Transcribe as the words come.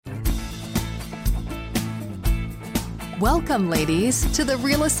Welcome, ladies, to the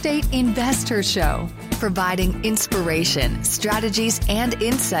Real Estate Investor Show, providing inspiration, strategies, and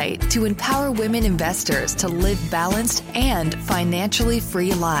insight to empower women investors to live balanced and financially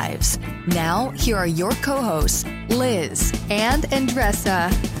free lives. Now, here are your co-hosts, Liz and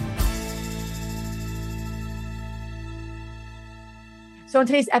Andressa. So in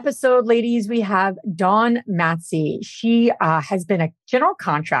today's episode, ladies, we have Dawn Matze. She has been a general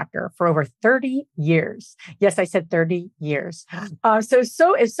contractor for over 30 years. Yes, I said 30 years.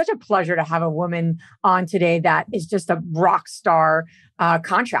 So it's such a pleasure to have a woman on today that is just a rock star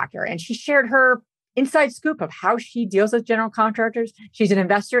contractor. And she shared her inside scoop of how she deals with general contractors. She's an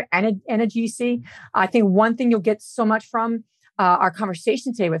investor and a GC. I think one thing you'll get so much from our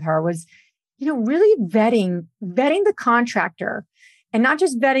conversation today with her was, really vetting the contractor. And not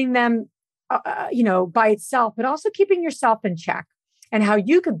just vetting them, by itself, but also keeping yourself in check, and how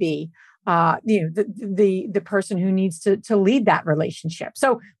you could be, the person who needs to lead that relationship.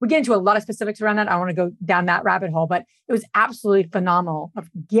 So we get into a lot of specifics around that. I want to go down that rabbit hole, but it was absolutely phenomenal of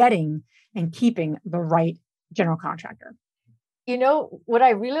getting and keeping the right general contractor. What I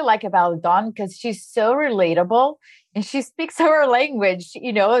really like about Dawn, because she's so relatable and she speaks our language.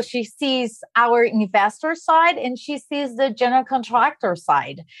 She sees our investor side and she sees the general contractor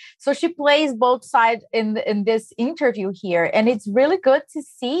side. So she plays both sides in this interview here. And it's really good to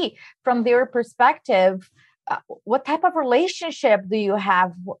see from their perspective, what type of relationship do you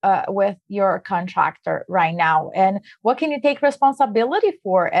have with your contractor right now? And what can you take responsibility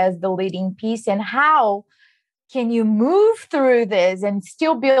for as the leading piece, and how can you move through this and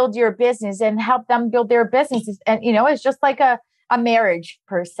still build your business and help them build their businesses? And, it's just like a marriage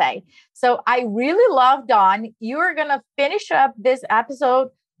per se. So I really love, Dawn, you're going to finish up this episode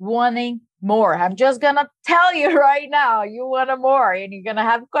wanting more. I'm just going to tell you right now, you want more and you're going to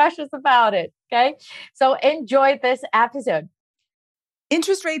have questions about it. Okay. So enjoy this episode.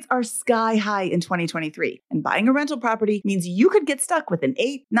 Interest rates are sky high in 2023, and buying a rental property means you could get stuck with an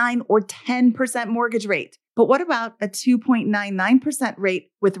 8, 9, or 10% mortgage rate. But what about a 2.99% rate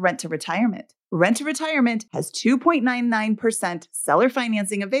with Rent to Retirement? Rent to Retirement has 2.99% seller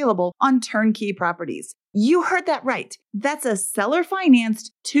financing available on turnkey properties. You heard that right. That's a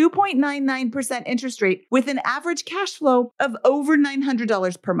seller-financed 2.99% interest rate with an average cash flow of over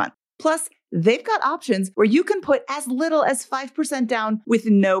 $900 per month. Plus, they've got options where you can put as little as 5% down with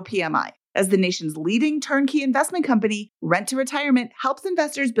no PMI. As the nation's leading turnkey investment company, Rent to Retirement helps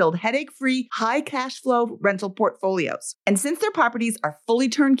investors build headache-free, high cash flow rental portfolios. And since their properties are fully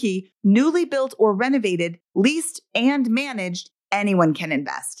turnkey, newly built or renovated, leased, and managed, anyone can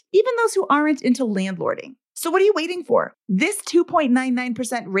invest, even those who aren't into landlording. So what are you waiting for? This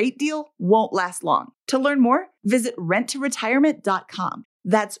 2.99% rate deal won't last long. To learn more, visit renttoretirement.com.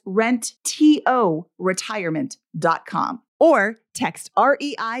 That's renttoretirement.com. Or text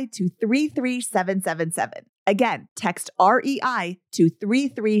REI to 33777. Again, text REI to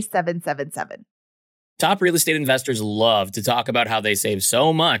 33777. Top real estate investors love to talk about how they save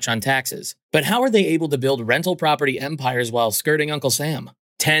so much on taxes. But how are they able to build rental property empires while skirting Uncle Sam?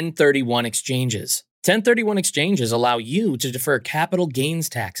 1031 exchanges. 1031 exchanges allow you to defer capital gains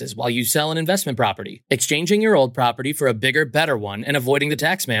taxes while you sell an investment property, exchanging your old property for a bigger, better one and avoiding the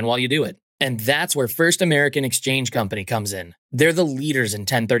tax man while you do it. And that's where First American Exchange Company comes in. They're the leaders in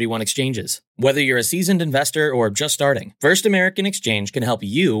 1031 exchanges. Whether you're a seasoned investor or just starting, First American Exchange can help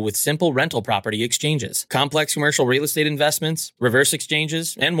you with simple rental property exchanges, complex commercial real estate investments, reverse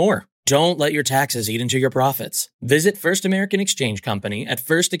exchanges, and more. Don't let your taxes eat into your profits. Visit First American Exchange Company at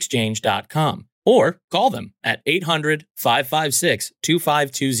firstexchange.com. Or call them at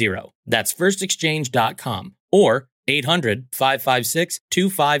 800-556-2520. That's firstexchange.com or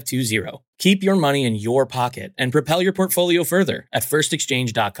 800-556-2520. Keep your money in your pocket and propel your portfolio further at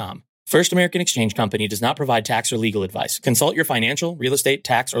firstexchange.com. First American Exchange Company does not provide tax or legal advice. Consult your financial, real estate,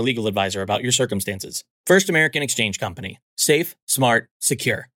 tax, or legal advisor about your circumstances. First American Exchange Company. Safe, smart,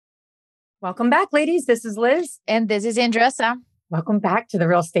 secure. Welcome back, ladies. This is Liz. And this is Andressa. Welcome back to the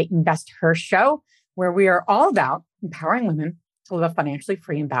Real Estate Investor Show, where we are all about empowering women to live a financially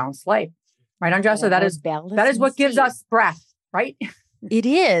free and balanced life. Right, Andressa? That is what gives us breath, right? It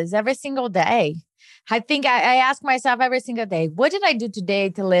is every single day. I think I ask myself every single day, what did I do today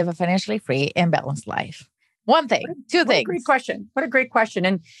to live a financially free and balanced life? One thing, two things. What a great question. What a great question.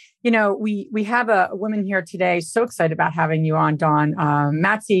 And, we have a woman here today. So excited about having you on, Dawn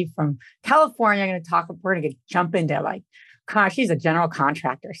Matze from California. We're going to jump into she's a general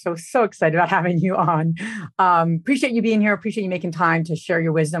contractor. So excited about having you on. Appreciate you being here. Appreciate you making time to share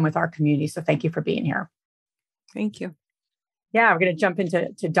your wisdom with our community. So thank you for being here. Thank you. Yeah, we're going to jump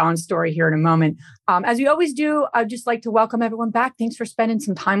into Dawn's story here in a moment. As we always do, I'd just like to welcome everyone back. Thanks for spending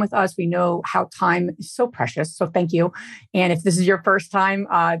some time with us. We know how time is so precious, so thank you. And if this is your first time,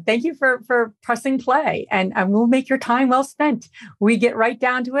 thank you for pressing play, and we'll make your time well spent. We get right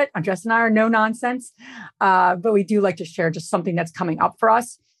down to it. Andres and I are no nonsense, but we do like to share just something that's coming up for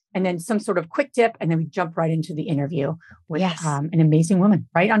us, and then some sort of quick tip, and then we jump right into the interview with an amazing woman,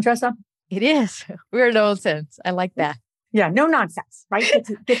 right, Andressa? It is. We're nonsense. I like that. Yeah, no nonsense, right?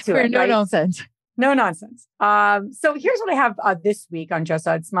 Get to We're it. no right? nonsense. No nonsense. So here's what I have this week,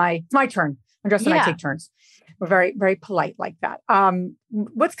 Andressa. It's my turn. Andressa and I take turns. We're very, very polite like that.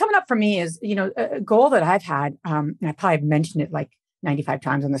 What's coming up for me is, a goal that I've had, and I probably have mentioned it like 95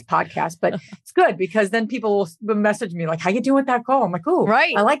 times on this podcast, but it's good because then people will message me like, how you doing with that goal? I'm like, oh,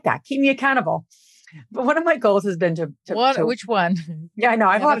 right. I like that. Keep me accountable. But one of my goals has been to which one? Yeah, I know.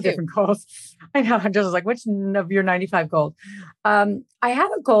 I have a lot of different goals. I know. I'm just like, which of your 95 goals? I have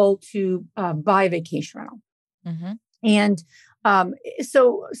a goal to buy a vacation rental. Mm-hmm. And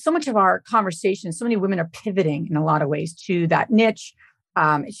so much of our conversation, so many women are pivoting in a lot of ways to that niche.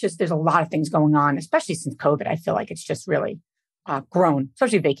 It's just, there's a lot of things going on, especially since COVID. I feel like it's just really grown,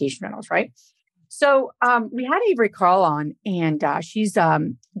 especially vacation rentals, right? So we had Avery Carl on, and she's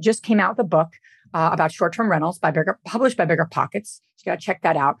just came out with a book about short-term rentals published by Bigger Pockets. You got to check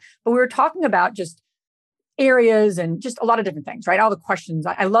that out. But we were talking about just areas and just a lot of different things, right? All the questions.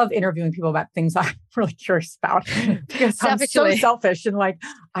 I love interviewing people about things I'm really curious about because I'm so selfish and like,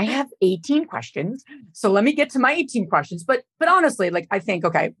 I have 18 questions. So let me get to my 18 questions. But honestly, like I think,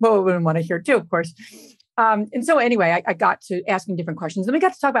 okay, well, we want to hear too, of course. And so anyway, I got to asking different questions, and we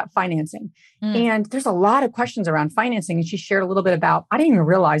got to talk about financing. And there's a lot of questions around financing. And she shared a little bit about, I didn't even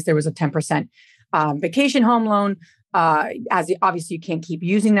realize there was a 10% vacation home loan. Obviously you can't keep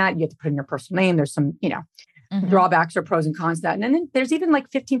using that. You have to put in your personal name. There's some, drawbacks or pros and cons to that. And then there's even like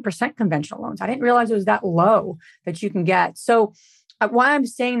 15% conventional loans. I didn't realize it was that low that you can get. So why I'm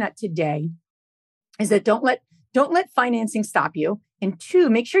saying that today is that don't let financing stop you. And two,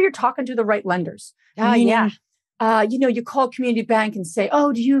 make sure you're talking to the right lenders. Meaning, you call community bank and say,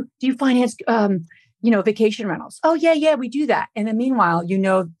 oh, do you finance, vacation rentals? Oh, yeah, we do that. And then meanwhile,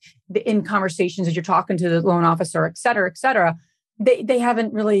 in conversations as you're talking to the loan officer, et cetera, they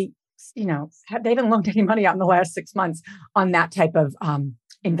haven't really, they haven't loaned any money out in the last 6 months on that type of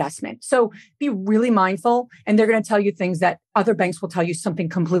investment. So be really mindful, and they're going to tell you things that other banks will tell you something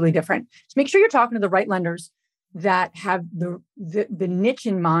completely different. So make sure you're talking to the right lenders that have the niche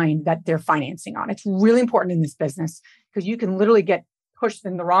in mind that they're financing on. It's really important in this business because you can literally get pushed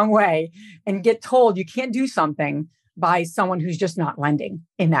in the wrong way and get told you can't do something by someone who's just not lending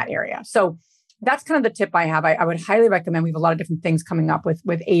in that area. So that's kind of the tip I have. I would highly recommend. We have a lot of different things coming up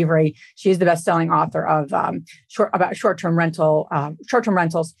with Avery. She's the best-selling author of short-term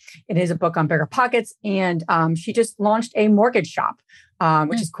rentals. It is a book on Bigger Pockets, and she just launched a mortgage shop,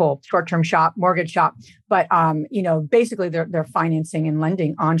 which is cool. Short-term shop, mortgage shop. But basically they're financing and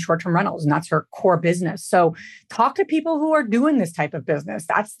lending on short-term rentals, and that's her core business. So talk to people who are doing this type of business.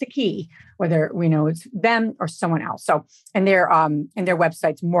 That's the key, whether it's them or someone else. So and their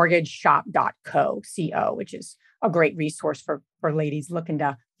website's mortgageshop.co, which is a great resource for ladies looking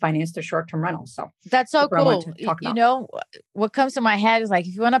to finance their short-term rentals. So that's so cool. What comes to my head is like,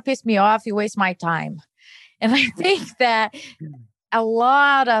 if you want to piss me off, you waste my time. And I think that a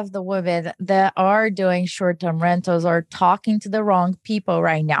lot of the women that are doing short-term rentals are talking to the wrong people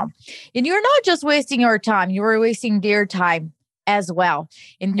right now. And you're not just wasting your time, you're wasting their time as well.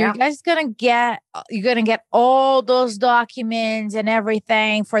 And you're guys you're gonna get all those documents and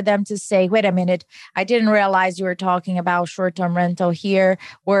everything for them to say, wait a minute, I didn't realize you were talking about short-term rental here,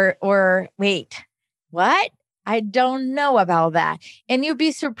 or wait, what? I don't know about that. And you'd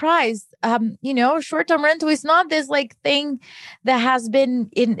be surprised. Short-term rental is not this like thing that has been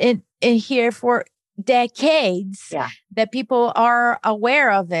in here for decades that people are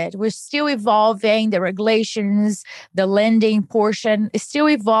aware of it. We're still evolving. The regulations, the lending portion is still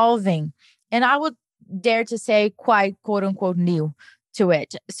evolving. And I would dare to say quite quote unquote new to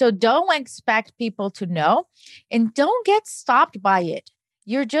it. So don't expect people to know, and don't get stopped by it.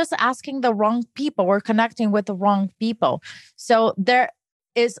 You're just asking the wrong people or connecting with the wrong people. So there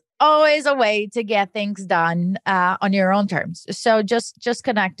is always a way to get things done on your own terms. So just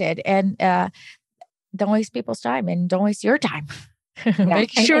connect it, and don't waste people's time, and don't waste your time.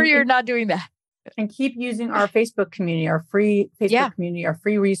 Make sure you're not doing that. And keep using our Facebook community, our free Facebook community, our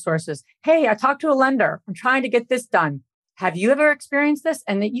free resources. Hey, I talked to a lender. I'm trying to get this done. Have you ever experienced this?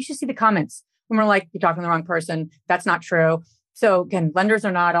 And you should see the comments when we're like, you're talking to the wrong person. That's not true. So again, lenders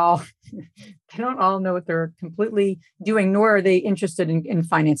are not all, they don't all know what they're completely doing, nor are they interested in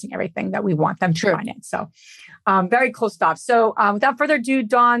financing everything that we want them to finance. So very cool stuff. So without further ado,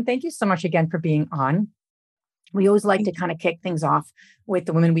 Dawn, thank you so much again for being on. We always like to kind of kick things off with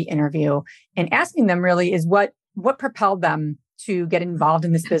the women we interview and asking them really is what propelled them to get involved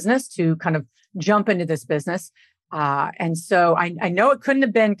in this business, to kind of jump into this business. And so I know it couldn't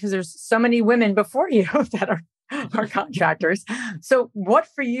have been because there's so many women before you that are contractors. So what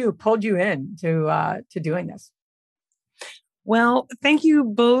for you pulled you in to doing this? Well, thank you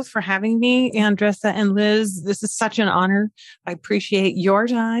both for having me, Andressa and Liz. This is such an honor. I appreciate your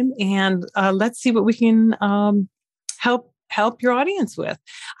time, and let's see what we can help your audience with.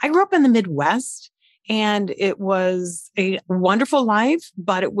 I grew up in the Midwest, and it was a wonderful life,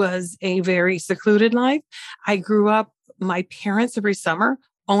 but it was a very secluded life. I grew up, my parents every summer,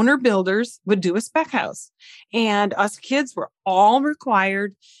 owner builders, would do a spec house, and us kids were all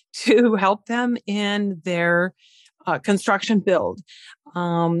required to help them in their construction build.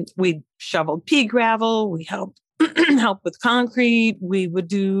 We shoveled pea gravel. We helped with concrete. We would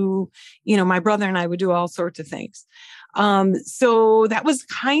do, my brother and I would do all sorts of things. So that was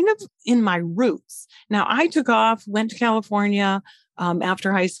kind of in my roots. Now I took off, went to California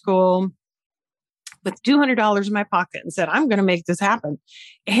after high school with $200 in my pocket and said, I'm going to make this happen.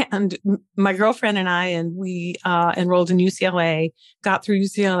 And my girlfriend and we enrolled in UCLA, got through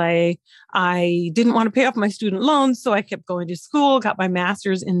UCLA. I didn't want to pay off my student loans, so I kept going to school, got my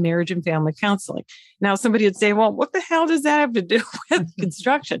master's in marriage and family counseling. Now, somebody would say, well, what the hell does that have to do with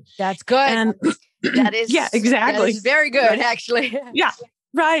construction? That's good. And that is, yeah, exactly. That is very good, actually. Yeah.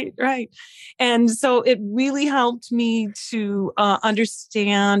 Right. And so it really helped me to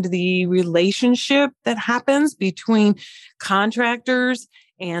understand the relationship that happens between contractors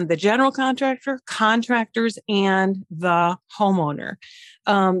and the general contractor, contractors and the homeowner.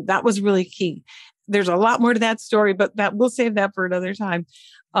 That was really key. There's a lot more to that story, but we'll save that for another time.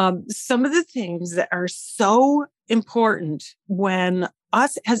 Some of the things that are so important when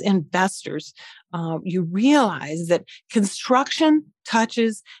us as investors, you realize that construction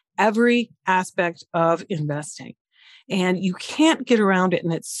touches every aspect of investing, and you can't get around it.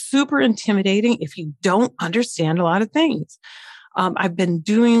 And it's super intimidating if you don't understand a lot of things. I've been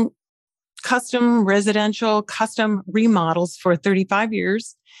doing custom residential, custom remodels for 35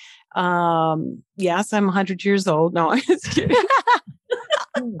 years. Yes, I'm 100 years old. No, I'm just kidding.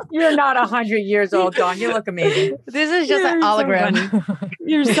 You're not 100 years old, Dawn. You look amazing. This is just an hologram.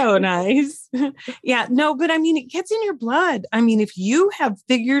 You're so nice. Yeah, no, but I mean, it gets in your blood. I mean, if you have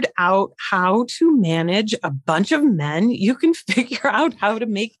figured out how to manage a bunch of men, you can figure out how to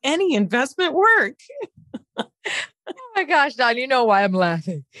make any investment work. Oh my gosh, Dawn, you know why I'm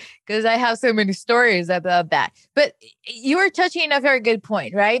laughing? Because I have so many stories about that. But you were touching on a very good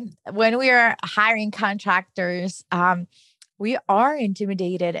point, right? When we are hiring contractors, we are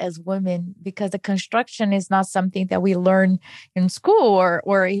intimidated as women because the construction is not something that we learn in school,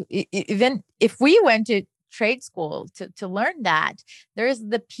 or even if we went to trade school to learn that, there's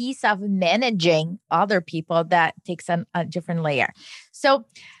the piece of managing other people that takes a different layer. So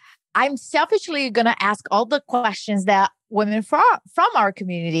I'm selfishly going to ask all the questions that women from our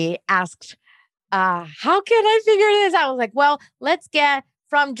community asked. How can I figure this out? I was like, well, let's get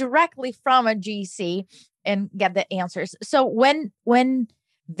directly from a GC and get the answers. So when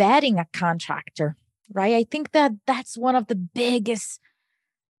vetting a contractor, right? I think that's one of the biggest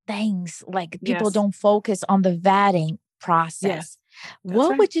things. Like people don't focus on the vetting process. Yes,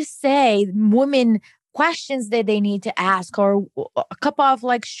 what would you say women questions that they need to ask, or a couple of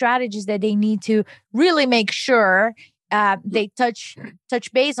like strategies that they need to really make sure they touch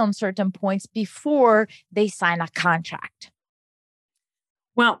base on certain points before they sign a contract?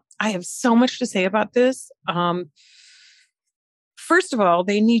 Well, I have so much to say about this. First of all,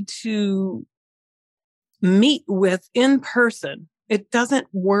 they need to meet with in person. It doesn't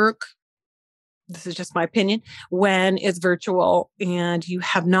work, this is just my opinion, when it's virtual and you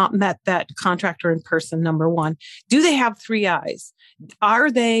have not met that contractor in person, number one. Do they have three eyes? Do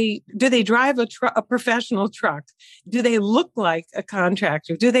they drive a professional truck? Do they look like a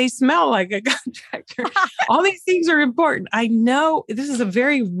contractor? Do they smell like a contractor? All these things are important. I know this is a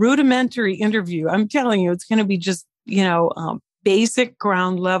very rudimentary interview. I'm telling you, it's going to be just, basic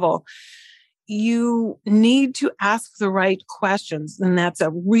ground level. You need to ask the right questions. And that's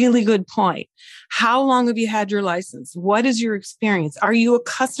a really good point. How long have you had your license? What is your experience? Are you a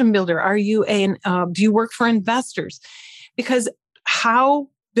custom builder? Are you do you work for investors? Because how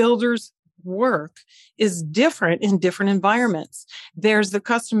builders work is different in different environments. There's the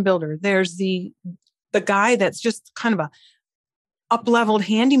custom builder. There's the guy that's just kind of up-leveled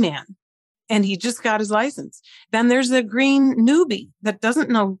handyman and he just got his license. Then there's the green newbie that doesn't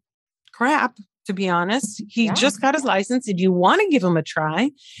know crap, to be honest. He just got his license and you want to give him a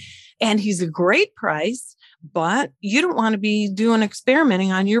try and he's a great price, but you don't want to be doing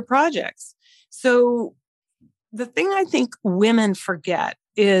experimenting on your projects. So the thing I think women forget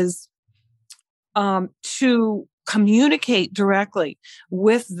is to communicate directly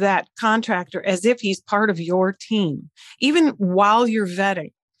with that contractor as if he's part of your team, even while you're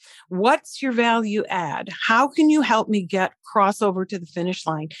vetting. What's your value add? How can you help me get crossover to the finish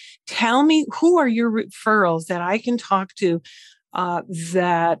line? Tell me, who are your referrals that I can talk to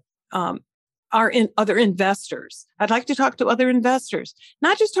that are in other investors? I'd like to talk to other investors,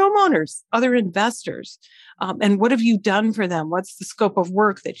 not just homeowners, other investors. And what have you done for them? What's the scope of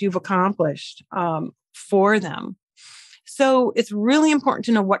work that you've accomplished for them? So it's really important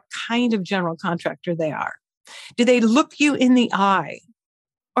to know what kind of general contractor they are. Do they look you in the eye?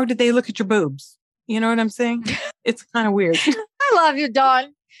 Or did they look at your boobs? You know what I'm saying? It's kind of weird. I love you,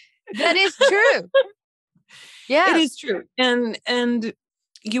 Dawn. That is true. Yeah, it is true. And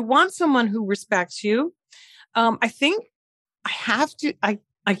you want someone who respects you. I think I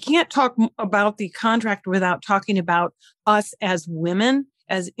can't talk about the contract without talking about us as women,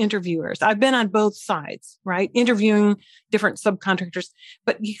 as interviewers. I've been on both sides, right? Interviewing different subcontractors,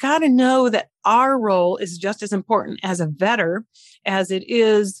 but you got to know that our role is just as important as a vetter as it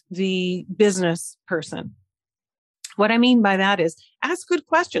is the business person. What I mean by that is ask good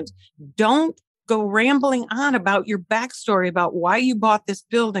questions. Don't go rambling on about your backstory, about why you bought this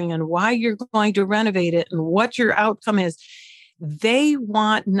building and why you're going to renovate it and what your outcome is. They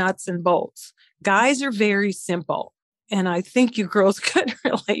want nuts and bolts. Guys are very simple. And I think you girls could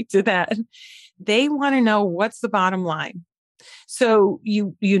relate to that. They want to know what's the bottom line. So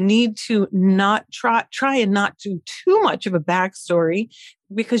you need to not try and not do too much of a backstory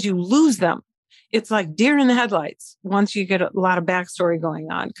because you lose them. It's like deer in the headlights once you get a lot of backstory going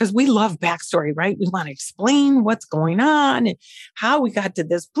on, because we love backstory, right? We want to explain what's going on and how we got to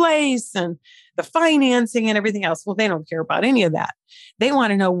this place and the financing and everything else. Well, they don't care about any of that. They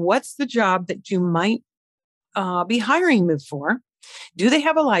want to know what's the job that you might be hiring me for. Do they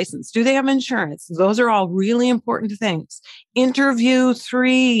have a license? Do they have insurance? Those are all really important things. Interview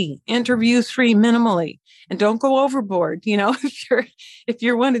three minimally, and don't go overboard. You know, if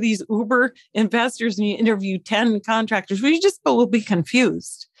you're one of these Uber investors and you interview 10 contractors, well, you just will be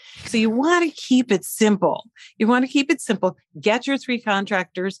confused. So you want to keep it simple. Get your 3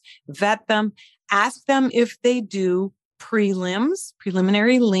 contractors, vet them, ask them if they do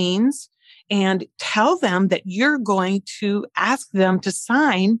preliminary liens, and tell them that you're going to ask them to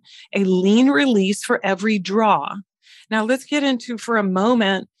sign a lien release for every draw. Now, let's get into for a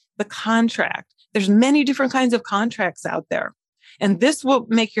moment the contract. There's many different kinds of contracts out there, and this will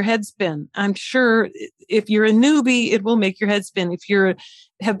make your head spin. I'm sure if you're a newbie, it will make your head spin. If you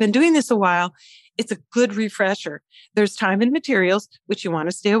have been doing this a while, it's a good refresher. There's time and materials, which you want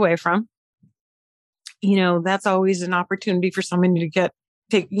to stay away from. You know, that's always an opportunity for someone to get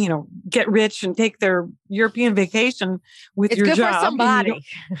rich and take their European vacation with your job. It's good for somebody.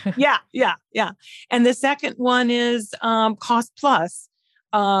 Yeah. And the second one is cost plus.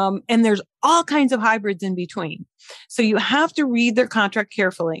 And there's all kinds of hybrids in between. So you have to read their contract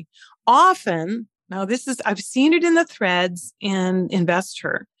carefully. Often, I've seen it in the threads in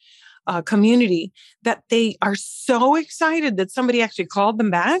Investor community, that they are so excited that somebody actually called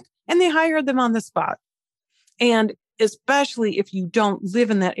them back and they hired them on the spot. And especially if you don't live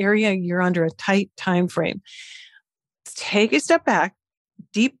in that area, you're under a tight time frame. Take a step back,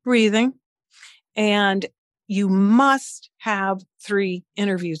 deep breathing, and you must have 3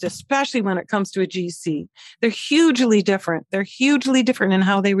 interviews, especially when it comes to a GC. They're hugely different. In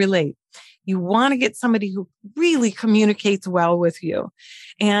how they relate. You want to get somebody who really communicates well with you.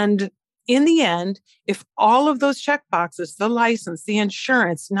 And in the end, if all of those check boxes, the license, the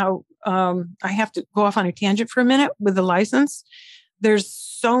insurance, now I have to go off on a tangent for a minute with the license. There's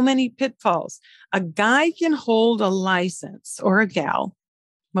so many pitfalls. A guy can hold a license, or a gal,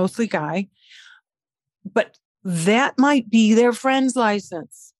 mostly guy, but that might be their friend's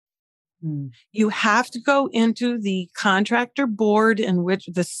license. You have to go into the contractor board in which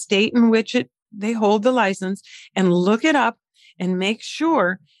the state in which they hold the license and look it up and make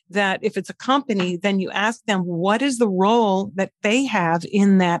sure that if it's a company, then you ask them, what is the role that they have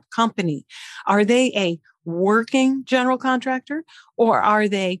in that company? Are they a working general contractor, or are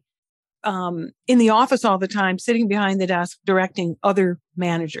they in the office all the time, sitting behind the desk, directing other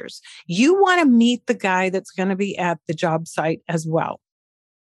managers? You want to meet the guy that's going to be at the job site as well.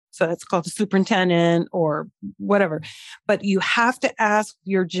 So that's called a superintendent or whatever. But you have to ask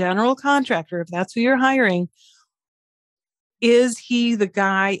your general contractor, if that's who you're hiring, is he the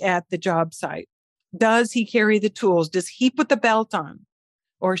guy at the job site? Does he carry the tools? Does he put the belt on,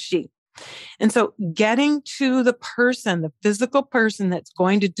 or she? And so getting to the person, the physical person that's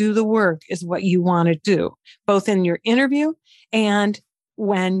going to do the work is what you want to do, both in your interview and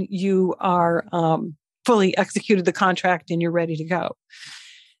when you are fully executed the contract and you're ready to go.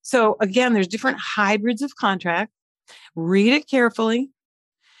 So again, there's different hybrids of contract. Read it carefully.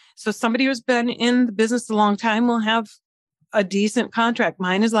 So somebody who's been in the business a long time will have a decent contract.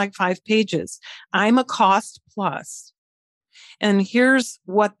 Mine is like 5 pages. I'm a cost plus. And here's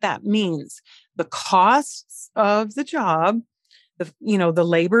what that means. The costs of the job, the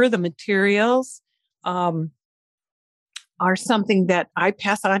labor, the materials, are something that I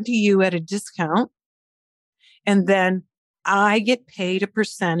pass on to you at a discount. And then I get paid a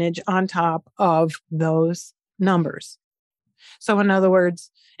percentage on top of those numbers. So in other words,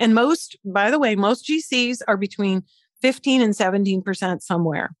 and by the way, most GCs are between 15 and 17%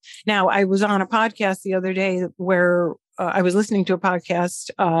 somewhere. Now, I was on a podcast the other day where I was listening to a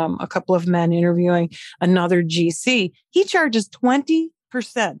podcast, a couple of men interviewing another GC. He charges 20%,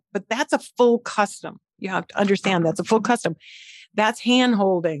 but that's a full custom. You have to understand that's a full custom. That's hand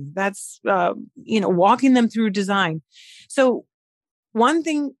holding. That's, walking them through design. So one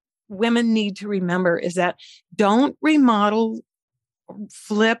thing women need to remember is that don't remodel,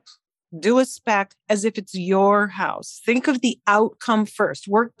 flip, do a spec as if it's your house. Think of the outcome first.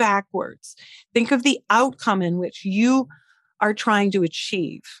 Work backwards. Think of the outcome in which you are trying to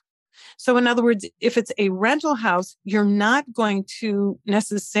achieve. So in other words, if it's a rental house, you're not going to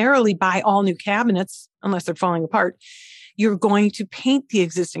necessarily buy all new cabinets unless they're falling apart. You're going to paint the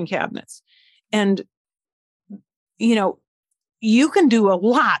existing cabinets. And, you can do a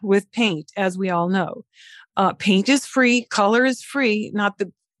lot with paint, as we all know. Paint is free. Color is free. Not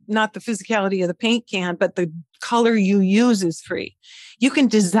the physicality of the paint can, but the color you use is free. You can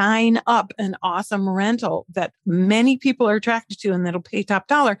design up an awesome rental that many people are attracted to and that'll pay top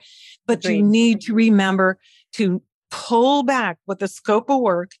dollar. But you need to remember to pull back with the scope of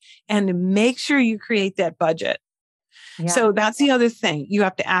work and make sure you create that budget. Yeah. So that's the other thing. You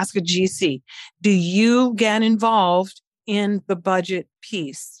have to ask a GC, do you get involved in the budget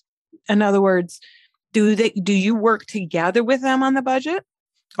piece? In other words, do you work together with them on the budget?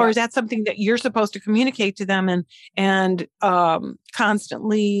 Or is that something that you're supposed to communicate to them and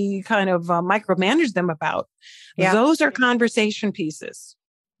constantly kind of micromanage them about? Yeah. Those are conversation pieces.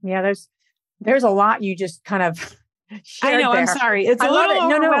 Yeah, there's a lot you just kind of shared. I know. There. I'm sorry. It's a little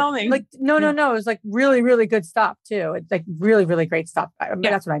overwhelming. No. It's like really, really good stuff too. It's like really, really great stuff.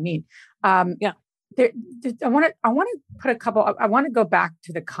 That's what I mean. I want to put I want to go back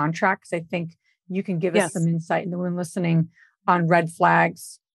to the contract because I think you can give us some insight in the women listening on red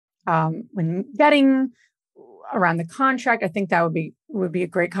flags when vetting around the contract. I think that would be a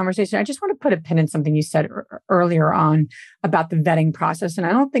great conversation. I just want to put a pin in something you said earlier on about the vetting process. And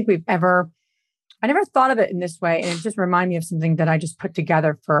I don't think I never thought of it in this way. And it just reminded me of something that I just put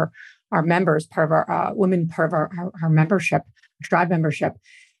together for our members, part of our women, part of our membership, tribe membership.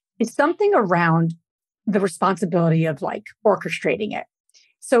 It's something around the responsibility of like orchestrating it.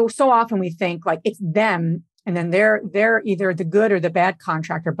 So often we think like it's them and then they're either the good or the bad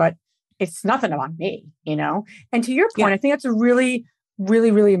contractor, but it's nothing on me, And to your point, I think that's a really,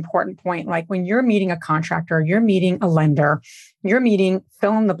 really, really important point. Like when you're meeting a contractor, you're meeting a lender, you're meeting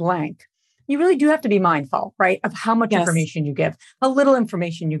fill in the blank. You really do have to be mindful, right? Of how much information you give, how little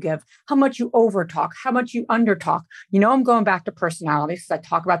information you give, how much you over talk, how much you under talk. I'm going back to personality because I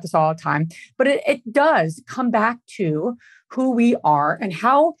talk about this all the time, but it does come back to who we are and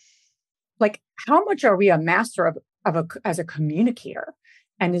how much are we a master as a communicator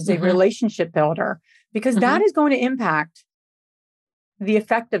and as a relationship builder, because that is going to impact the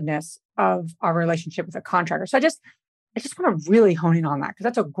effectiveness of our relationship with a contractor. So I just want to really hone in on that because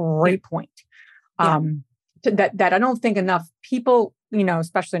that's a great point. That I don't think enough people,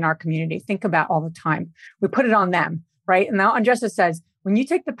 especially in our community, think about all the time. We put it on them, right? And now Andressa says, when you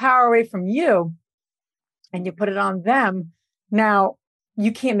take the power away from you and you put it on them, now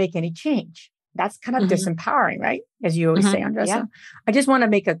you can't make any change. That's kind of disempowering, right? As you always say, Andressa. Yeah. I just want to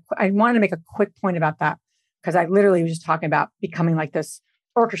make a quick point about that because I literally was just talking about becoming like this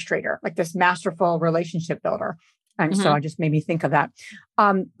orchestrator, like this masterful relationship builder. And so I just made me think of that.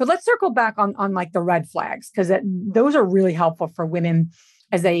 But let's circle back on like the red flags, because those are really helpful for women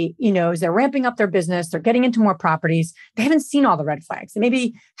as they, as they're ramping up their business, they're getting into more properties. They haven't seen all the red flags. They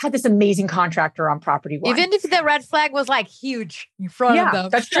maybe had this amazing contractor on property one. Even if the red flag was like huge in front of them.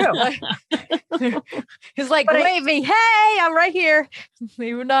 That's true. He's like waving, hey, I'm right here.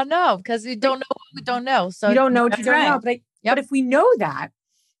 We would not know because we don't know what we don't know. So you don't know what you don't know. But but if we know that,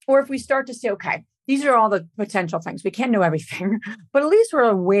 or if we start to say, okay, these are all the potential things. We can't know everything, but at least we're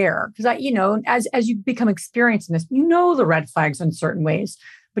aware. Because as you become experienced in this, the red flags in certain ways,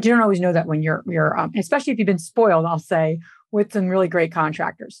 but you don't always know that when you're especially if you've been spoiled, I'll say, with some really great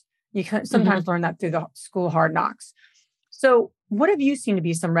contractors. You can sometimes learn that through the school of hard knocks. So what have you seen to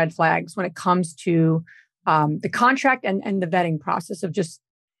be some red flags when it comes to the contract and the vetting process of just,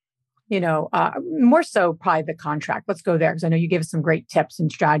 more so probably the contract. Let's go there because I know you gave us some great tips and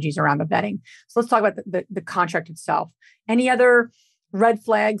strategies around the vetting. So let's talk about the contract itself. Any other red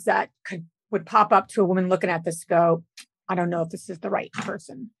flags that would pop up to a woman looking at this go, I don't know if this is the right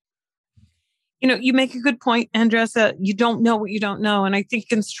person? You make a good point, Andressa. You don't know what you don't know. And I think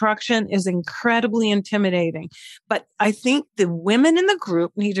construction is incredibly intimidating. But I think the women in the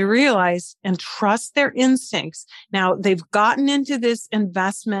group need to realize and trust their instincts. Now, they've gotten into this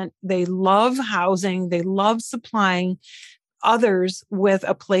investment. They love housing. They love supplying others with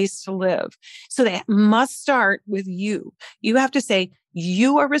a place to live. So they must start with you. You have to say,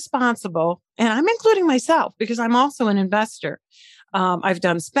 you are responsible. And I'm including myself because I'm also an investor. I've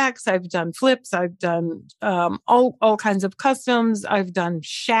done specs, I've done flips, I've done all kinds of customs, I've done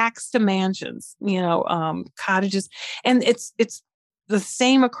shacks to mansions, cottages, and it's the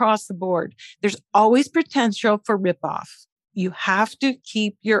same across the board. There's always potential for ripoff. You have to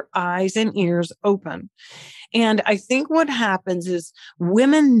keep your eyes and ears open. And I think what happens is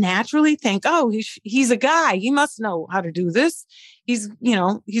women naturally think, oh, he's a guy. He must know how to do this. He's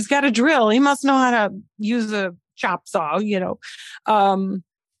got a drill. He must know how to use a chop saw, but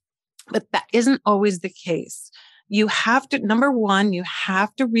that isn't always the case. You have to, number one, you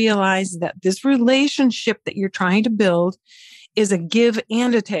have to realize that this relationship that you're trying to build is a give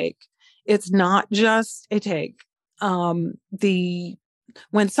and a take. It's not just a take. When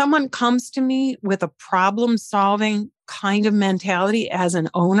someone comes to me with a problem solving kind of mentality as an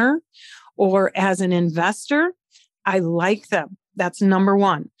owner or as an investor, I like them. That's number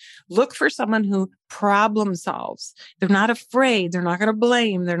one. Look for someone who problem solves. They're not afraid. They're not going to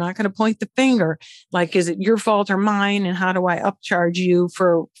blame. They're not going to point the finger. Like, is it your fault or mine? And how do I upcharge you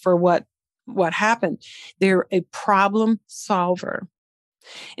for what happened? They're a problem solver.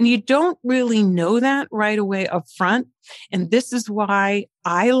 And you don't really know that right away up front. And this is why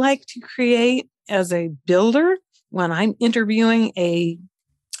I like to create as a builder when I'm interviewing a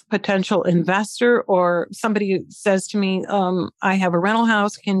potential investor or somebody says to me, I have a rental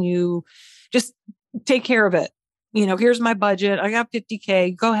house. Can you just take care of it? Here's my budget. I got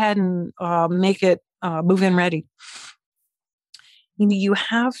 $50K. Go ahead and make it move-in ready. You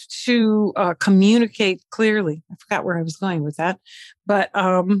have to communicate clearly. I forgot where I was going with that, but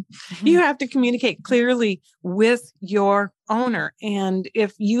you have to communicate clearly with your owner. And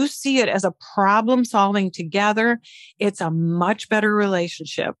if you see it as a problem solving together, it's a much better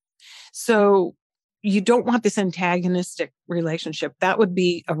relationship. So you don't want this antagonistic relationship. That would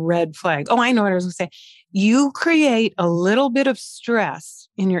be a red flag. Oh, I know what I was going to say. You create a little bit of stress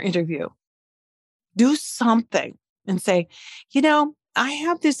in your interview. Do something and say, I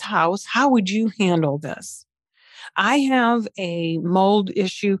have this house. How would you handle this? I have a mold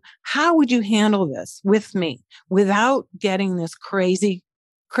issue. How would you handle this with me without getting this crazy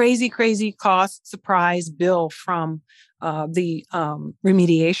cost surprise bill from the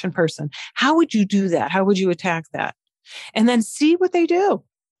remediation person? How would you do that? How would you attack that? And then see what they do.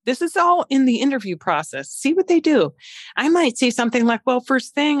 This is all in the interview process. See what they do. I might say something like, well,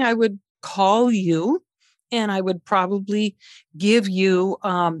 first thing I would call you and I would probably give you,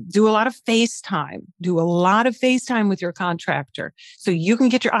 do a lot of FaceTime with your contractor so you can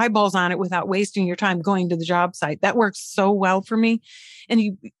get your eyeballs on it without wasting your time going to the job site. That works so well for me.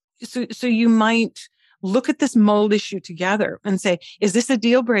 And so you might look at this mold issue together and say, is this a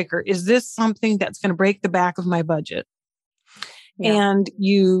deal breaker? Is this something that's going to break the back of my budget? Yeah. And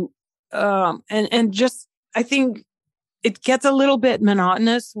you, I think it gets a little bit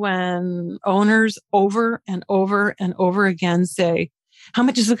monotonous when owners over and over and over again say, how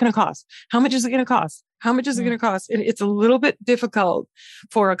much is it going to cost? How much is it going to cost? How much is it going to cost? It's a little bit difficult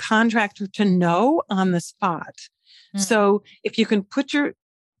for a contractor to know on the spot. So if you can put your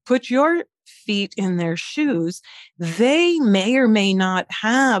feet in their shoes, they may or may not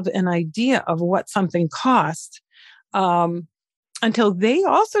have an idea of what something costs until they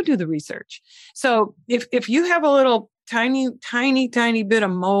also do the research. So if you have a little tiny bit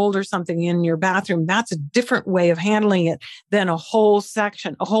of mold or something in your bathroom, that's a different way of handling it than a whole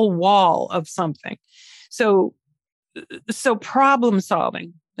section, a whole wall of something. So problem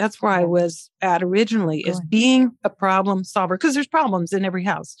solving, that's where I was at originally, is being a problem solver, because there's problems in every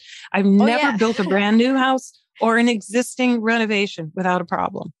house. I've never built a brand new house or an existing renovation without a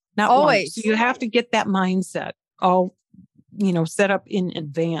problem. Not Always. once. So you have to get that mindset all, set up in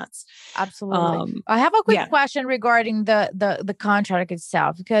advance. Absolutely. I have a quick question regarding the contract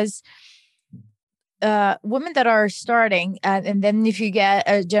itself, because women that are starting, and then if you get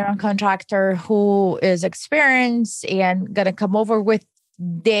a general contractor who is experienced and going to come over with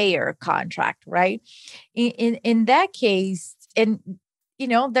their contract, right? In that case, and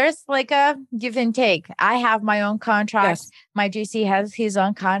there's like a give and take. I have my own contract. Yes. My GC has his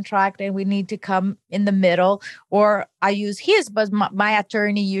own contract, and we need to come in the middle, or I use his, but my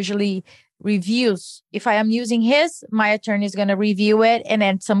attorney usually reviews. If I am using his, my attorney is going to review it, and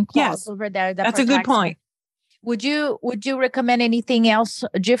then some clause over there. That's a good point. Would you recommend anything else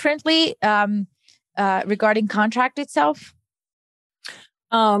differently regarding contract itself?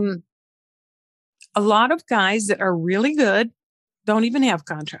 A lot of guys that are really good don't even have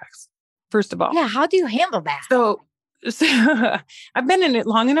contracts, first of all. Yeah, how do you handle that? So I've been in it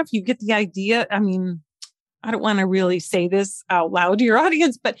long enough. You get the idea. I mean, I don't want to really say this out loud to your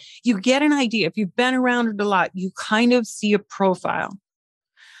audience, but you get an idea. If you've been around it a lot, you kind of see a profile.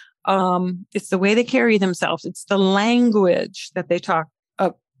 It's the way they carry themselves. It's the language that they talk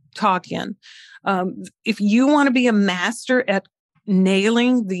in. If you want to be a master at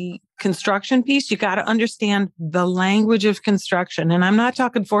nailing the construction piece, you got to understand the language of construction. And I'm not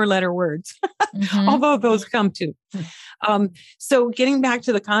talking 4-letter words, although those come too. So getting back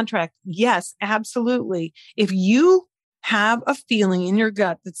to the contract, yes, absolutely. If you have a feeling in your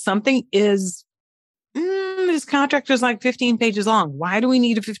gut that something is, this contract is like 15 pages long. Why do we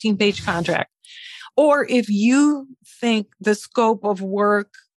need a 15-page contract? Or if you think the scope of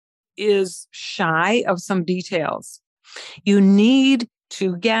work is shy of some details, you need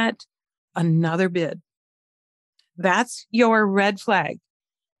to get another bid. That's your red flag.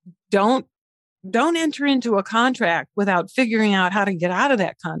 Don't enter into a contract without figuring out how to get out of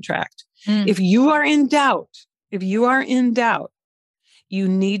that contract. If you are in doubt, you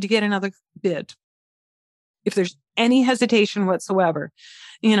need to get another bid. If there's any hesitation whatsoever,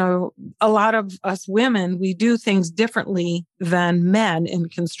 a lot of us women, we do things differently than men in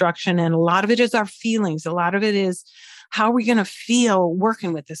construction. And a lot of it is our feelings. A lot of it is, how are we going to feel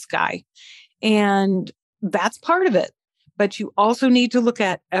working with this guy? And that's part of it. But you also need to look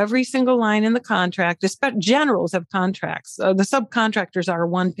at every single line in the contract. Generals have contracts. The subcontractors are a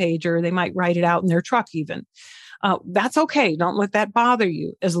one-pager. They might write it out in their truck even. That's okay. Don't let that bother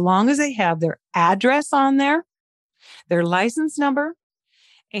you. As long as they have their address on there, their license number,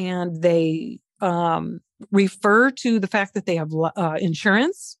 and they refer to the fact that they have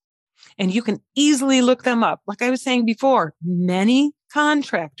insurance. And you can easily look them up. Like I was saying before, many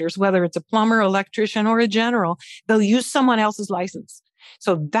contractors, whether it's a plumber, electrician, or a general, they'll use someone else's license.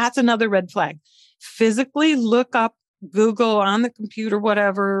 So that's another red flag. Physically look up, Google on the computer,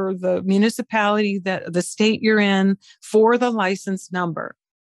 whatever, the municipality, the state you're in, for the license number.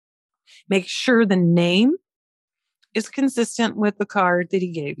 Make sure the name is consistent with the card that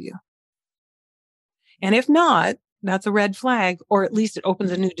he gave you. And if not, that's a red flag, or at least it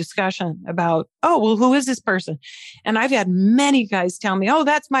opens a new discussion about, who is this person? And I've had many guys tell me,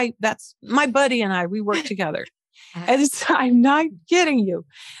 that's my buddy and I, we work together. And I'm not kidding you.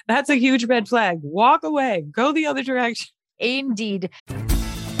 That's a huge red flag. Walk away, go the other direction. Indeed.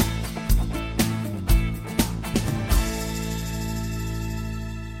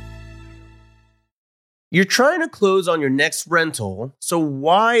 You're trying to close on your next rental, so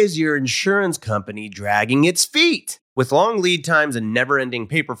why is your insurance company dragging its feet? With long lead times and never-ending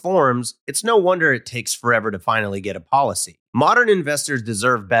paper forms, it's no wonder it takes forever to finally get a policy. Modern investors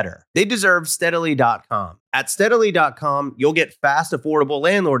deserve better. They deserve Steadily.com. At Steadily.com, you'll get fast, affordable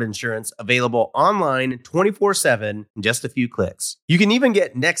landlord insurance available online 24/7 in just a few clicks. You can even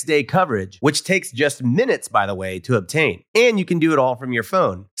get next-day coverage, which takes just minutes, by the way, to obtain. And you can do it all from your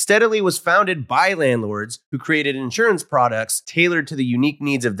phone. Steadily was founded by landlords who created insurance products tailored to the unique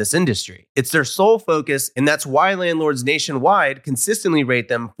needs of this industry. It's their sole focus, and that's why landlords nationwide consistently rate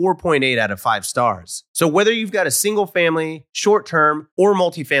them 4.8 out of 5 stars. So whether you've got a single-family, short-term, or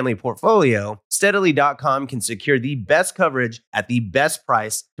multifamily portfolio, Steadily.com can secure the best coverage at the best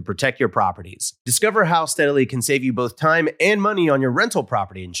price to protect your properties. Discover how Steadily can save you both time and money on your rental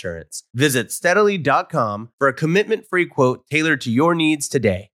property insurance. Visit Steadily.com for a commitment-free quote tailored to your needs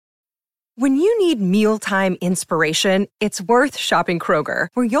today. When you need mealtime inspiration, it's worth shopping Kroger,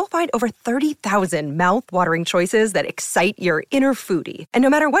 where you'll find over 30,000 mouth-watering choices that excite your inner foodie. And no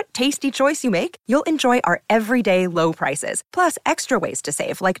matter what tasty choice you make, you'll enjoy our everyday low prices, plus extra ways to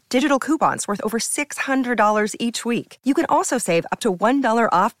save, like digital coupons worth over $600 each week. You can also save up to $1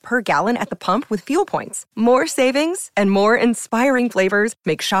 off per gallon at the pump with fuel points. More savings and more inspiring flavors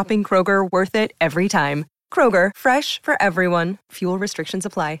make shopping Kroger worth it every time. Kroger, fresh for everyone. Fuel restrictions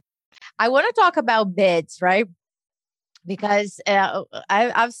apply. I want to talk about bids, right? Because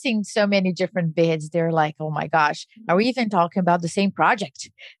I've seen so many different bids. They're like, oh my gosh, are we even talking about the same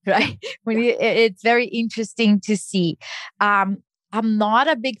project? Right? It's very interesting to see. I'm not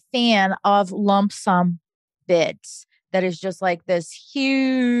a big fan of lump sum bids. That is just like this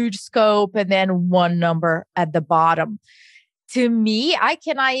huge scope and then one number at the bottom. To me, I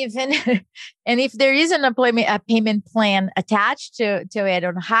cannot even, and if there isn't a payment plan attached to it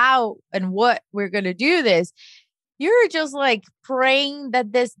on how and what we're going to do this, you're just like praying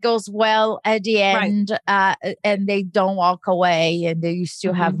that this goes well at the end, and they don't walk away and you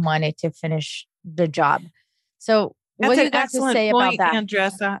still have money to finish the job. So what do you got to say about that?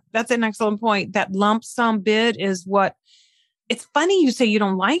 Andressa, that's an excellent point. That lump sum bid is what, it's funny you say you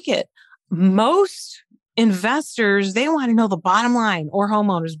don't like it. Most investors, they want to know the bottom line, or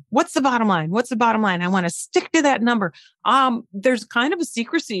homeowners. What's the bottom line? What's the bottom line? I want to stick to that number. There's kind of a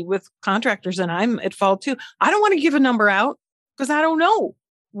secrecy with contractors, and I'm at fault too. I don't want to give a number out because I don't know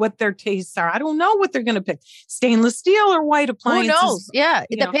what their tastes are. I don't know what they're going to pick. Stainless steel or white appliances. Who knows? Yeah,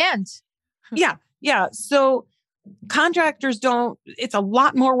 it depends. Yeah. So contractors it's a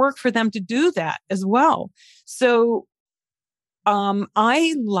lot more work for them to do that as well. So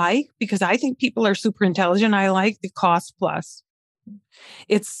because I think people are super intelligent, I like the cost plus.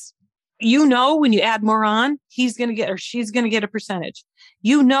 It's, when you add more on, he's going to get, or she's going to get a percentage.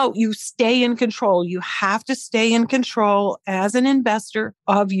 You stay in control. You have to stay in control as an investor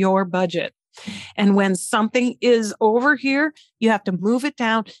of your budget. And when something is over here, you have to move it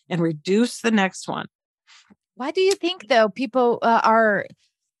down and reduce the next one. Why do you think, though, people are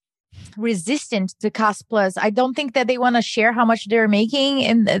resistant to cost plus? I don't think that they want to share how much they're making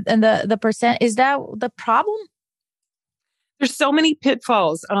and the percent. Is that the problem? There's so many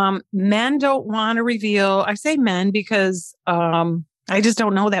pitfalls. Men don't want to reveal. I say men because I just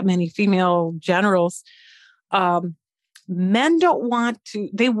don't know that many female generals. Men don't want to.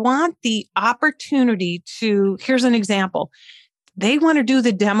 They want the opportunity to. Here's an example. They want to do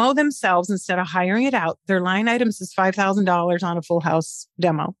the demo themselves instead of hiring it out. Their line items is $5,000 on a full house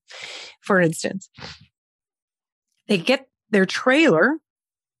demo, for instance. They get their trailer.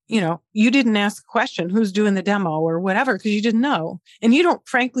 You didn't ask a question, who's doing the demo or whatever, because you didn't know. And you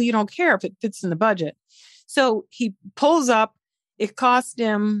don't care if it fits in the budget. So he pulls up, it cost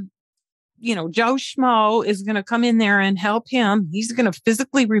him, Joe Schmo is going to come in there and help him. He's going to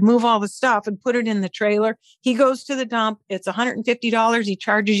physically remove all the stuff and put it in the trailer. He goes to the dump. It's $150. He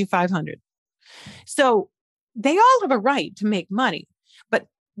charges you $500. So they all have a right to make money, but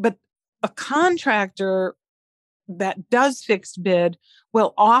a contractor that does fixed bid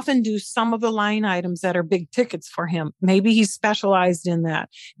will often do some of the line items that are big tickets for him. Maybe he's specialized in that.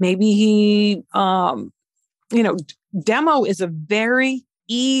 Maybe he, demo is a very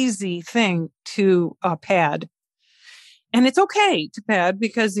easy thing to pad. And it's okay to pad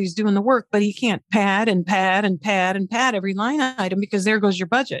because he's doing the work, but he can't pad and pad and pad and pad every line item because there goes your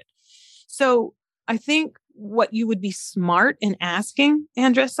budget. So I think what you would be smart in asking,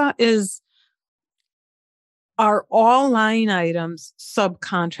 Andressa, is, are all line items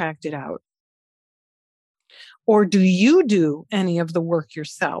subcontracted out? Or do you do any of the work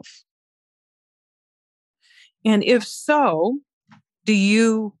yourself? And if so,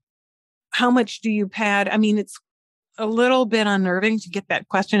 how much do you pad? I mean, it's a little bit unnerving to get that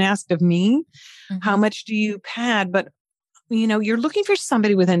question asked of me. Mm-hmm. How much do you pad? But, you're looking for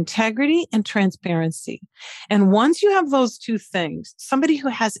somebody with integrity and transparency. And once you have those two things, somebody who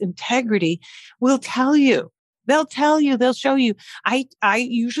has integrity will tell you. They'll show you. I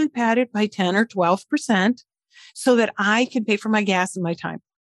usually pad it by 10 or 12% so that I can pay for my gas and my time.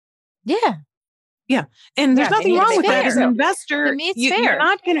 Yeah. Yeah. And there's nothing wrong with that as an investor. To me, it's fair.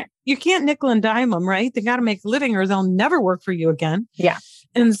 You can't nickel and dime them, right? They got to make a living or they'll never work for you again. Yeah.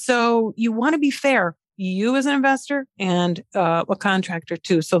 And so you want to be fair, you as an investor and a contractor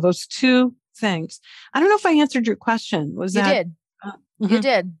too. So those two things. I don't know if I answered your question. You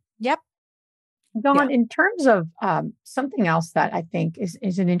did. Yep. Dawn, in terms of something else that I think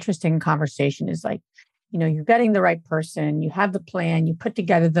is an interesting conversation is like, you're getting the right person, you have the plan, you put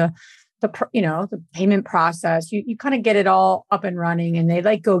together the payment process, you kind of get it all up and running, and they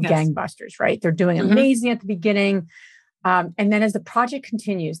like go gangbusters, right? They're doing amazing at the beginning. And then as the project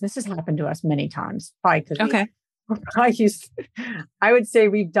continues, this has happened to us many times, probably because I would say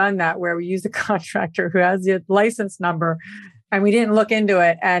we've done that where we use a contractor who has the license number and we didn't look into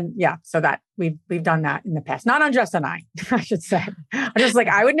it. And so that we've done that in the past, not on Just and I should say. I'm just like,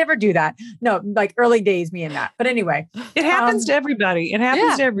 I would never do that. No, like early days, me and that. But anyway, it happens to everybody. It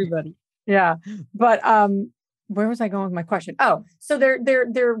happens to everybody. Yeah. But, where was I going with my question? Oh, so they're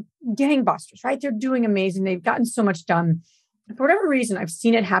gangbusters, right? They're doing amazing. They've gotten so much done. For whatever reason, I've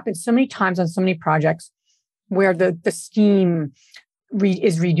seen it happen so many times on so many projects where the steam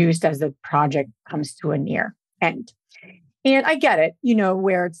is reduced as the project comes to a near end. And I get it,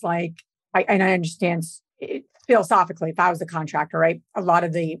 where it's like, I understand it, philosophically, if I was the contractor, right? A lot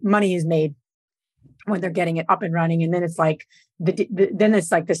of the money is made when they're getting it up and running. And then it's like, then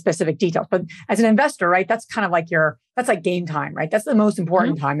it's like the specific details. But as an investor, right, that's kind of like that's like game time, right? That's the most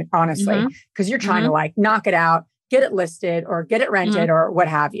important time, honestly, because you're trying to like knock it out, get it listed or get it rented or what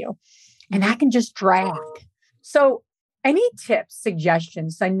have you. And that can just drag. So any tips,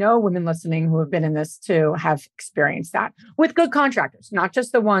 suggestions? I know women listening who have been in this too have experienced that with good contractors, not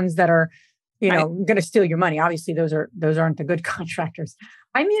just the ones that are, going to steal your money. Obviously, those aren't the good contractors.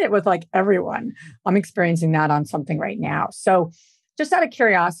 I mean it with like everyone. I'm experiencing that on something right now. So just out of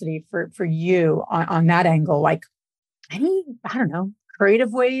curiosity for you on that angle, like any, I don't know,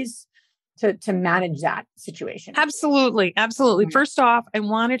 creative ways to manage that situation? Absolutely. First off, I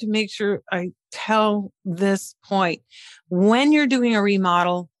wanted to make sure I tell this point. When you're doing a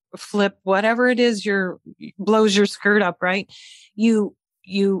remodel, flip, whatever it is, blows your skirt up, right? You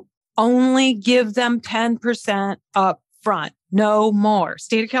only give them 10% up front, no more.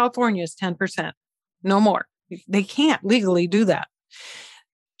 State of California is 10%, no more. They can't legally do that.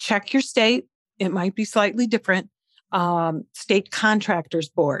 Check your state. It might be slightly different. State Contractors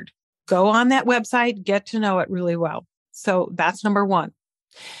Board. Go on that website, get to know it really well. So that's number one.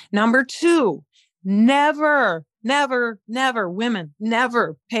 Number two, never, women,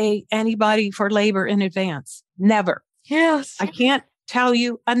 never pay anybody for labor in advance. Never. Yes. I can't tell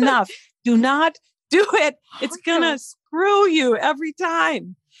you enough. Do not do it. It's going to screw you every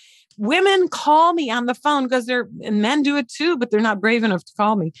time. Women call me on the phone and men do it too, but they're not brave enough to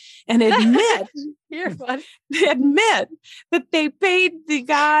call me and admit that they paid the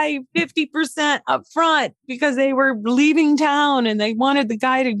guy 50% up front because they were leaving town and they wanted the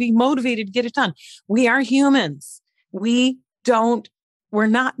guy to be motivated to get it done. We are humans. We're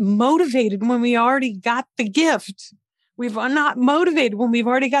not motivated when we already got the gift. We're not motivated when we've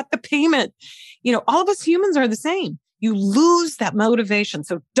already got the payment. All of us humans are the same. You lose that motivation.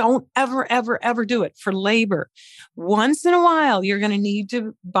 So don't ever do it for labor. Once in a while, you're going to need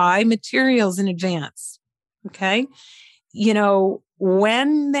to buy materials in advance. Okay.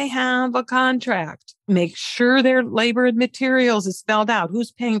 When they have a contract, make sure their labor and materials is spelled out.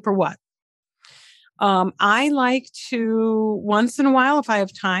 Who's paying for what? I like to, once in a while, if I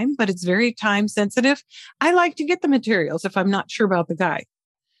have time, but it's very time sensitive, I like to get the materials if I'm not sure about the guy.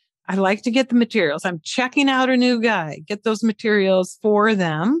 I like to get the materials. I'm checking out a new guy, get those materials for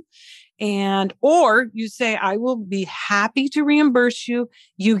them. Or you say, I will be happy to reimburse you.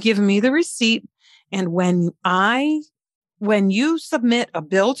 You give me the receipt. And when you submit a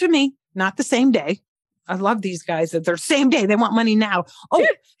bill to me, not the same day. I love these guys that they're same day. They want money now. Oh,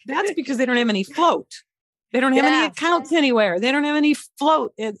 that's because they don't have any float. They don't have any accounts anywhere. They don't have any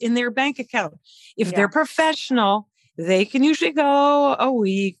float in their bank account. If they're professional, they can usually go a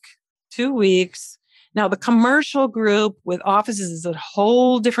week, 2 weeks. Now, the commercial group with offices is a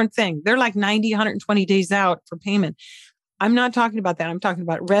whole different thing. They're like 90, 120 days out for payment. I'm not talking about that. I'm talking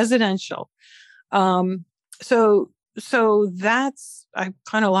about residential. So that's, I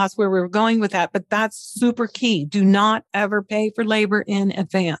kind of lost where we were going with that, but that's super key. Do not ever pay for labor in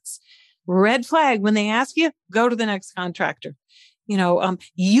advance. Red flag, when they ask you, go to the next contractor.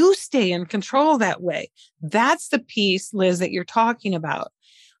 You stay in control that way. That's the piece, Liz, that you're talking about.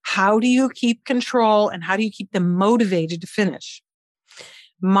 How do you keep control and how do you keep them motivated to finish?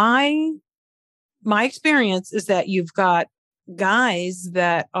 My experience is that you've got guys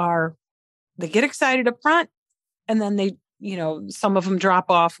that they get excited up front and then they, some of them drop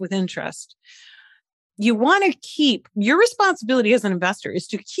off with interest. You want to keep, your responsibility as an investor is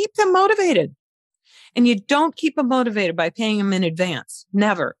to keep them motivated. And you don't keep them motivated by paying them in advance.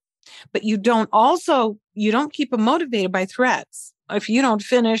 Never. But you don't keep them motivated by threats. if you don't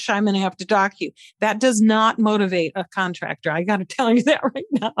finish, I'm going to have to dock you. That does not motivate a contractor. I got to tell you that right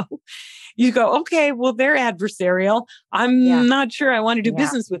now. You go, okay, well, they're adversarial. I'm not sure I want to do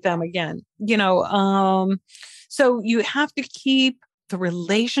business with them again. So you have to keep the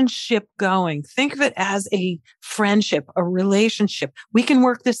relationship going. Think of it as a friendship, a relationship. We can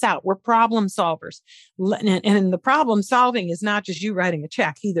work this out. We're problem solvers. And the problem solving is not just you writing a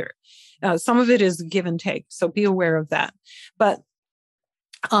check either. Some of it is give and take. So be aware of that. But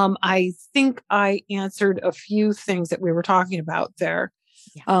I think I answered a few things that we were talking about there.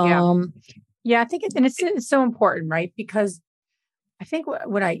 I think it's so important, right? Because I think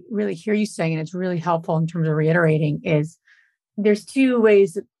what I really hear you saying, and it's really helpful in terms of reiterating, is there's two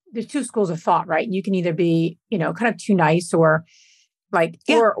schools of thought, right? You can either be, kind of too nice or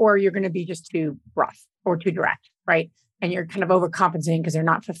or you're going to be just too rough or too direct, right? And you're kind of overcompensating because they're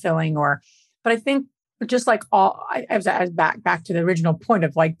not fulfilling but I think just like I was back to the original point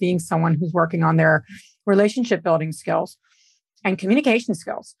of like being someone who's working on their relationship building skills and communication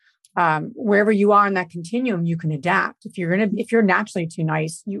skills. Wherever you are in that continuum, you can adapt. If you're naturally too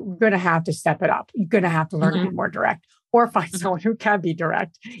nice, you're going to have to step it up. You're going to have to learn to be more direct or find someone who can be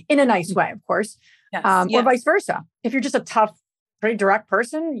direct in a nice way, of course, or vice versa. If you're just a tough, pretty direct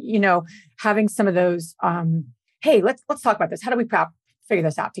person, having some of those, hey, let's talk about this. How do we figure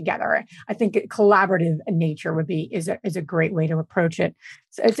this out together? I think collaborative in nature is a great way to approach it.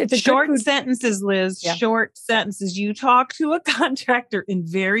 So it's a short sentences, Liz. Yeah. Short sentences. You talk to a contractor in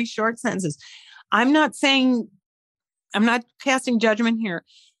very short sentences. I'm not casting judgment here.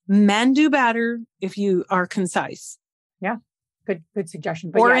 Men do better if you are concise. Yeah. Good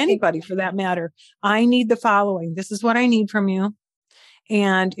suggestion. Or anybody for that matter. I need the following. This is what I need from you.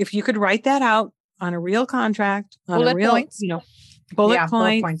 And if you could write that out on a real contract, on bullet a real, points. Bullet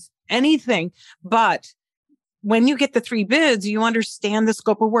points, anything. But when you get the 3 bids, you understand the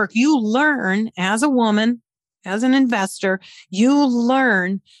scope of work. You learn as a woman, as an investor, you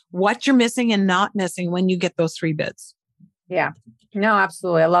learn what you're missing and not missing when you get those 3 bids. Yeah, no,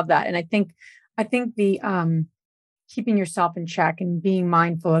 absolutely. I love that. And I think the keeping yourself in check and being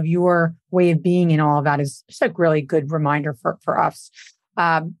mindful of your way of being in all of that is just a really good reminder for us.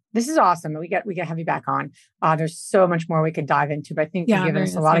 This is awesome. We got to have you back on. There's so much more we could dive into, but I think you've given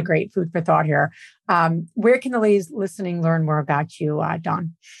us a lot of great food for thought here. Where can the ladies listening learn more about you,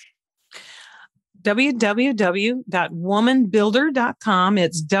 Dawn? www.womanbuilder.com.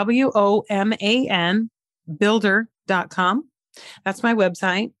 It's WOMAN builder.com. That's my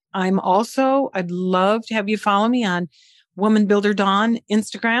website. I'd love to have you follow me on Woman Builder Dawn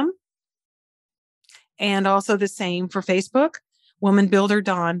Instagram. And also the same for Facebook. Woman Builder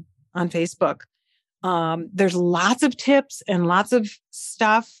Dawn on Facebook. There's lots of tips and lots of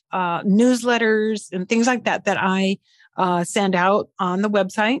stuff, newsletters and things like that I send out on the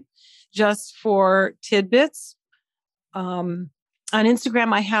website just for tidbits. On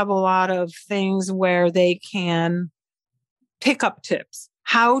Instagram, I have a lot of things where they can pick up tips,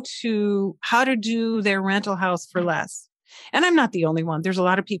 how to do their rental house for less. And I'm not the only one. There's a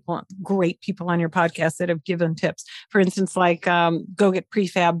lot of people, great people on your podcast that have given tips. For instance, like go get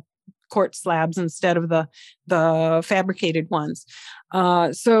prefab quartz slabs instead of the fabricated ones.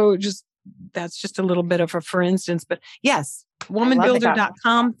 So that's just a little bit of a for instance. But yes,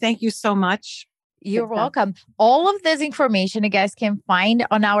 womanbuilder.com. Thank you so much. You're welcome. All of this information you guys can find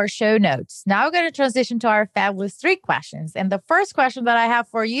on our show notes. Now we're going to transition to our fabulous 3 questions. And the first question that I have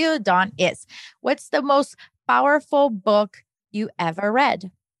for you, Dawn, is what's the most powerful book you ever read?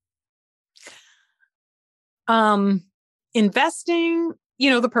 Investing,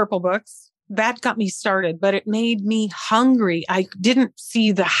 the purple books, that got me started, but it made me hungry. I didn't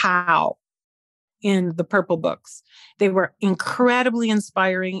see the how in the purple books. They were incredibly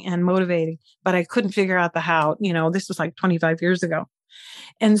inspiring and motivating, but I couldn't figure out the how. This was like 25 years ago.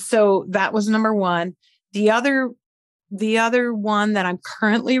 And so that was number 1. The other one that I'm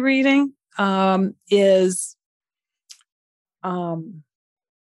currently reading is The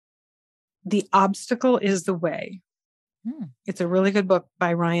Obstacle is the Way. It's a really good book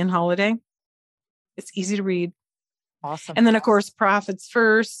by Ryan Holiday. It's easy to read. Awesome. And then, of course, Profits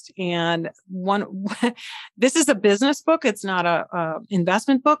First. And this is a business book. It's not a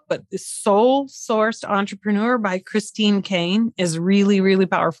investment book, but The Soul Sourced Entrepreneur by Christine Kane is really, really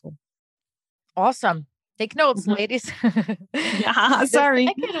powerful. Awesome. Take notes, ladies. Yeah, sorry.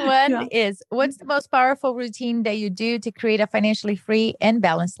 The second one is, what's the most powerful routine that you do to create a financially free and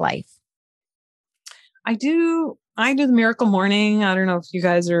balanced life? I do the Miracle Morning. I don't know if you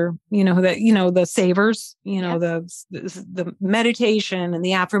guys are, the savers, the meditation and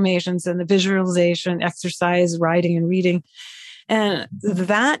the affirmations and the visualization, exercise, writing and reading. And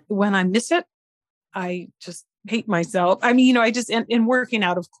that, when I miss it, I just hate myself. I mean, I just, in working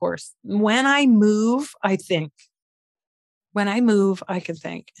out, of course, when I move, I think. When I move, I can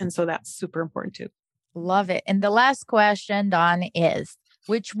think. And so that's super important too. Love it. And the last question, Dawn, is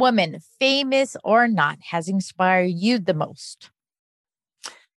which woman, famous or not, has inspired you the most?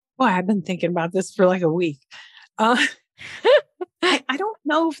 Well, I've been thinking about this for like a week. I don't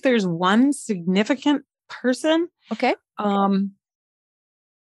know if there's one significant person. Okay.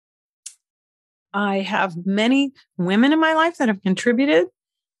 I have many women in my life that have contributed.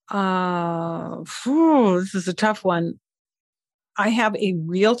 This is a tough one. I have a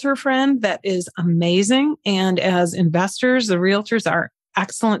realtor friend that is amazing. And as investors, the realtors are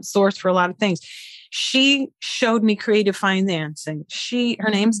excellent source for a lot of things. She showed me creative financing. Her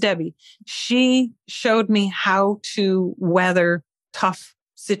name's Debbie. She showed me how to weather tough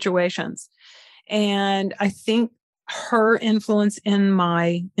situations. And I think her influence in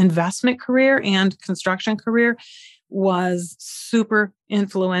my investment career and construction career was super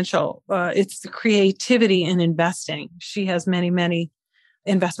influential. It's the creativity in investing. She has many, many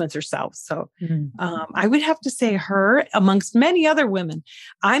investments herself. So I would have to say her amongst many other women.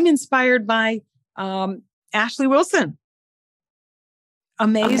 I'm inspired by Ashley Wilson.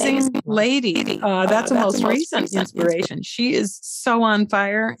 Amazing lady. That's a most recent inspiration. She is so on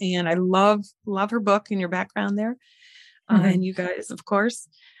fire, and I love her book and your background there, and you guys, of course.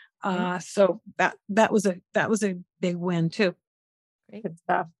 So that was a big win too. Good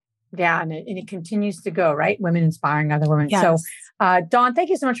stuff. Yeah, and it continues to go, right? Women inspiring other women. Yes. So, Dawn, thank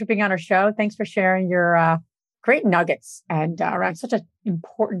you so much for being on our show. Thanks for sharing your great nuggets and around such an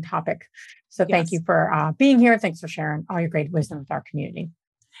important topic. So thank you for being here. Thanks for sharing all your great wisdom with our community.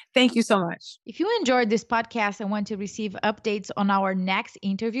 Thank you so much. If you enjoyed this podcast and want to receive updates on our next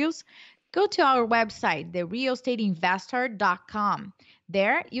interviews, go to our website, therealestateinvestor.com.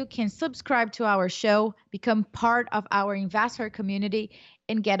 There, you can subscribe to our show, become part of our investor community,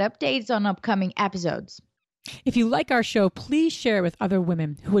 and get updates on upcoming episodes. If you like our show, please share it with other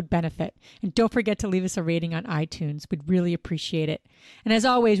women who would benefit. And don't forget to leave us a rating on iTunes. We'd really appreciate it. And as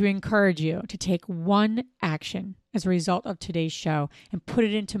always, we encourage you to take one action as a result of today's show and put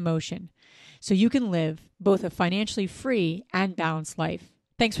it into motion so you can live both a financially free and balanced life.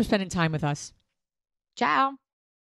 Thanks for spending time with us. Ciao.